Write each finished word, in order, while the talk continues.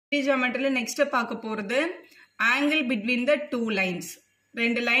geometry next பார்க்க போறது angle between the two lines.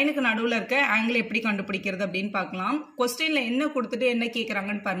 ரெண்டு லைனுக்கு நடுவுல இருக்க angle எப்படி கண்டுபிடிக்கிறது அப்படினு பார்க்கலாம். क्वेश्चनல என்ன கொடுத்துட்டு என்ன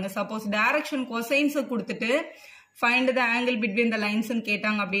கேக்குறாங்கன்னு பாருங்க. சப்போஸ் டைரக்ஷன் cosines கொடுத்துட்டு find the angle between the lines ன்னு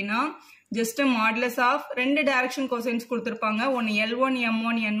கேட்டாங்க அப்படினா just modulus of ரெண்டு டைரக்ஷன் cosines கொடுத்திருப்பாங்க. ஒன்னு L1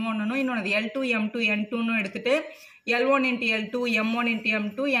 M1 N1 னும் இன்னொன்னு L2 M2 N2 னும் எடுத்துட்டு L1 into L2 M1 into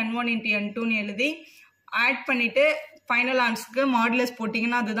M2 N1 into N2 னு எழுதி ஆட் பண்ணிட்டு final answer modulus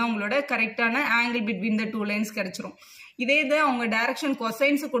போட்டீங்கன்னா அதுதான் உங்களோட கரெக்ட்டான angle between the two lines கிடைச்சிரும். இதே இது அவங்க டைரக்ஷன்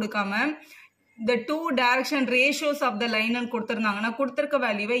cosines கொடுக்காம the two direction ratios of the line ன்னு கொடுத்திருந்தாங்கன்னா கொடுத்திருக்க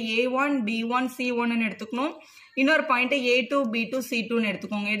வேல்யூவை A1 B1 C1 ன்னு எடுத்துக்கணும். இன்னொரு பாயிண்ட் A2 B2 C2 ன்னு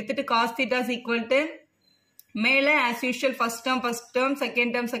எடுத்துக்கோங்க. எடுத்துட்டு cos theta is equal to மேல as usual first term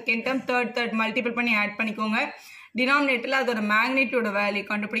second term third multiple பண்ணி ஆட் பண்ணிக்கோங்க. டினாமினேட்டர்ல அதோட மேக்னிட்யூட் வேல்யூ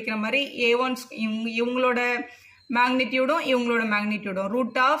கண்டுபிடிக்கிற மாதிரி A1 இவங்களோட மேக்னிட்யூடும் இவங்களோட மேக்னிட்யூடும்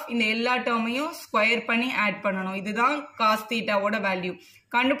ரூட் ஆஃப் இந்த எல்லா டேர்மையும் ஸ்கொயர் பண்ணி ஆட் பண்ணணும். இதுதான் காஸ் தீட்டாவோட வேல்யூ.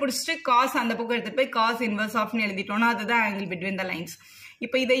 கண்டுபிடிச்சிட்டு காஸ் அந்த பக்கம் எடுத்துட்டு போய் காஸ் இன்வர்ஸ் ஆஃப்னு எழுதிட்டோம்னா அதுதான் ஆங்கிள் பிட்வீன் த லைன்ஸ்.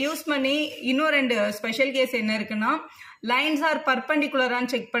 இப்போ இதை யூஸ் பண்ணி இன்னும் ரெண்டு ஸ்பெஷல் கேஸ் என்ன இருக்குன்னா லைன்ஸ் ஆர்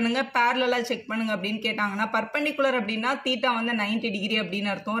பர்பெண்டிகுலரான்னு செக் பண்ணுங்க, பேரலா செக் பண்ணுங்க அப்படின்னு கேட்டாங்கன்னா பர்பெண்டிகுலர் அப்படின்னா தீட்டா வந்து 90 டிகிரி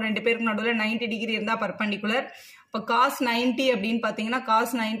அப்படின்னு அர்த்தம். ரெண்டு பேருக்கு நடுவில் 90 டிகிரி இருந்தா பர்பெண்டிகுலர். இப்போ காஸ் 90 அப்படின்னு பாத்தீங்கன்னா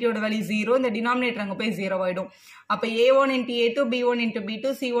காஸ் 90யோட வேல்யூ 0, இந்த டினாமினேட்டர் அங்க போய் 0 ஆயிடும். அப்ப A1 into A2 B1 into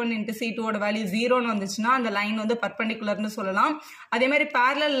B2 C1 into C2 ஓட வேல்யூ 0ன்னு வந்துச்சுன்னா அந்த லைன் வந்து பர்பெண்டிகுலர்னு சொல்லலாம். அதே மாதிரி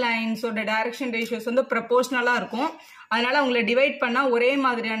parallel லைன்ஸோட டைரக்ஷன் ரேஷியோஸ் வந்து ப்ரொபோர்ஷனலா இருக்கும். அதனால அவங்களை டிவைட் பண்ணா ஒரே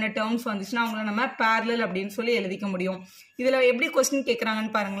மாதிரியான டேர்ம்ஸ் வந்துச்சுன்னா அவங்கள நம்ம parallel அப்படின்னு சொல்லி எழுதிக்க முடியும். இதுல எப்படி क्वेश्चन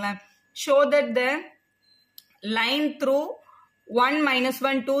கேக்குறாங்கன்னு பாருங்களேன். show that the line through 1 minus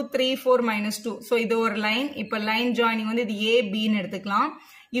 1 2 3 4 minus 2. so இது ஒரு லைன். இப்ப லைன் ஜாயினிங் வந்து இது A B ன்னு எடுத்துக்கலாம்.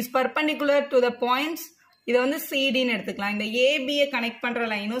 is perpendicular to the points. இத வந்து CD ன்னு எடுத்துக்கலாம். இந்த AB யை கனெக்ட் பண்ற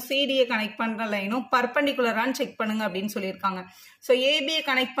லைனும் CD யை கனெக்ட் பண்ற லைனும் பர்பெண்டிகுலரான்னு செக் பண்ணுங்க அப்படின்னு சொல்லியிருக்காங்க. சோ AB யை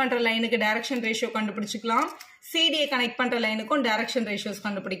கனெக்ட் பண்ற லைனுக்கு டைரக்ஷன் ரேஷியோ கண்டுபிடிச்சிக்கலாம். CD யை கனெக்ட் பண்ற லைனுக்கும் டைரக்ஷன் ரேஷியோஸ்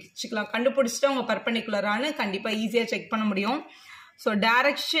கண்டுபிடிச்சிக்கலாம். கண்டுபிடிச்சிட்டு அவங்க பர்பெண்டிகுலரான்னு கண்டிப்பா ஈஸியா செக் பண்ண முடியும். So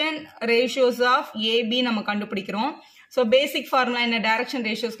direction ratios of AB நம்ம கண்டுபிடிக்கிறோம். சோ பேசிக் ஃபார்முலா என்ன டைரக்ஷன்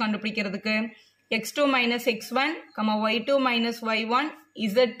ரேஷியோஸ் கண்டுபிடிக்கிறதுக்கு x2 minus x1, y2 minus y1,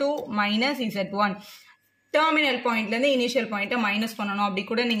 z2 minus z1. Terminal பாயிண்ட்ல இருந்து இனிஷியல் பாயிண்ட்டை மைனஸ் பண்ணணும் அப்படி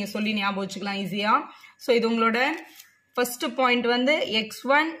கூட நீங்க சொல்லி ஞாபகம் வச்சுக்கலாம் ஈஸியா. ஸோ இது உங்களோட ஃபர்ஸ்ட் பாயிண்ட் வந்து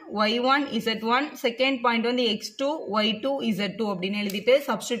x1 y1 z1, second point வந்து x2 y2 z2 அப்படின்னு எழுதிட்டு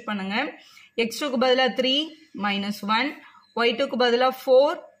சப்ஸ்டியூட் பண்ணுங்க. x2க்கு பதிலா 3 minus 1, y2க்கு பதிலா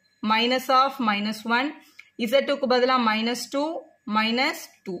 4 minus of minus 1, z2க்கு பதிலா minus 2 minus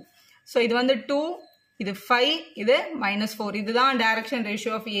 2. ஸோ இது வந்து 2, இது 5, இது minus 4. இதுதான் டைரக்ஷன்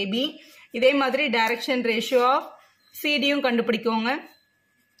ரேஷியோ ஆஃப் AB. இதே மாதிரி direction ratio of சிடியும் கண்டுபிடிக்கோங்க.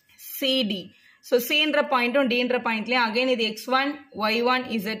 CD. So சின்ற பாயிண்ட்டும் டின்ற பாயிண்ட்லயும் அகைன் இது x1 y1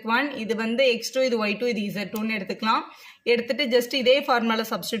 z1, இது வந்து x2 இது y2 இது z2ன்னு எடுத்துக்கலாம். எடுத்துட்டு ஜஸ்ட் இதே ஃபார்முலால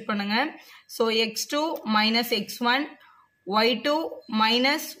சப்ஸ்டியூட் பண்ணுங்க. So x2 minus x1, y2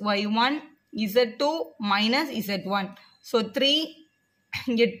 minus y1, z2 minus z1. So 3,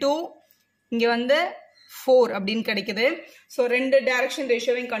 இங்க 2, இங்க வந்து 4 அப்படின்னு கிடைக்குது. ஸோ ரெண்டு டைரக்ஷன்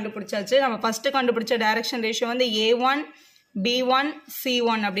ரேஷியோவையும் கண்டுபிடிச்சாச்சு. நம்ம ஃபர்ஸ்ட் கண்டுபிடிச்ச டைரக்ஷன் ரேஷியோ வந்து A1 B1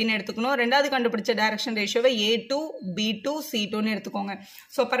 C1 அப்படின்னு எடுத்துக்கணும். ரெண்டாவது கண்டுபிடிச்ச டைரக்ஷன் ரேஷியோவை A2 B2 C2ன்னு எடுத்துக்கோங்க.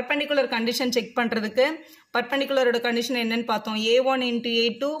 ஸோ பர்பெண்டிகுலர் கண்டிஷன் செக் பண்றதுக்கு பர்பெண்டிகுலரோட கண்டிஷன் என்னன்னு பார்த்தோம். A1 into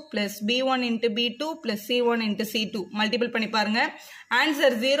A2 plus B1 into B2 plus C1 into C2 multiple பண்ணி பாருங்க.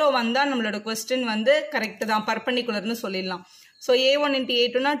 ஆன்சர் 0 வந்தா நம்மளோட கொஸ்டின் வந்து கரெக்ட் தான், பர்பெண்டிகுலர்னு சொல்லிடலாம். So A1 into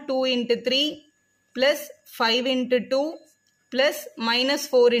A2னா 2 into 3 plus 5 into 2 plus minus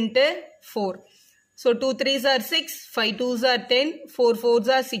 4 into 4. So 2 3s are 6, 5 2s are 10, 4 4s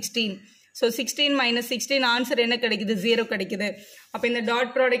are 16. So 16 minus 16 answer என்ன கிடைக்குது? 0 கிடைக்குது. அப்ப இந்த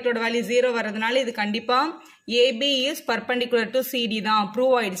டாட் ப்ராடக்டோட வேல்யூ 0 வரதுனால இது கண்டிப்பா AB is perpendicular to CD தான்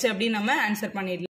ப்ரூவ் ஆயிடுச்சு அப்படின்னு நம்ம ஆன்சர் பண்ணிடலாம்.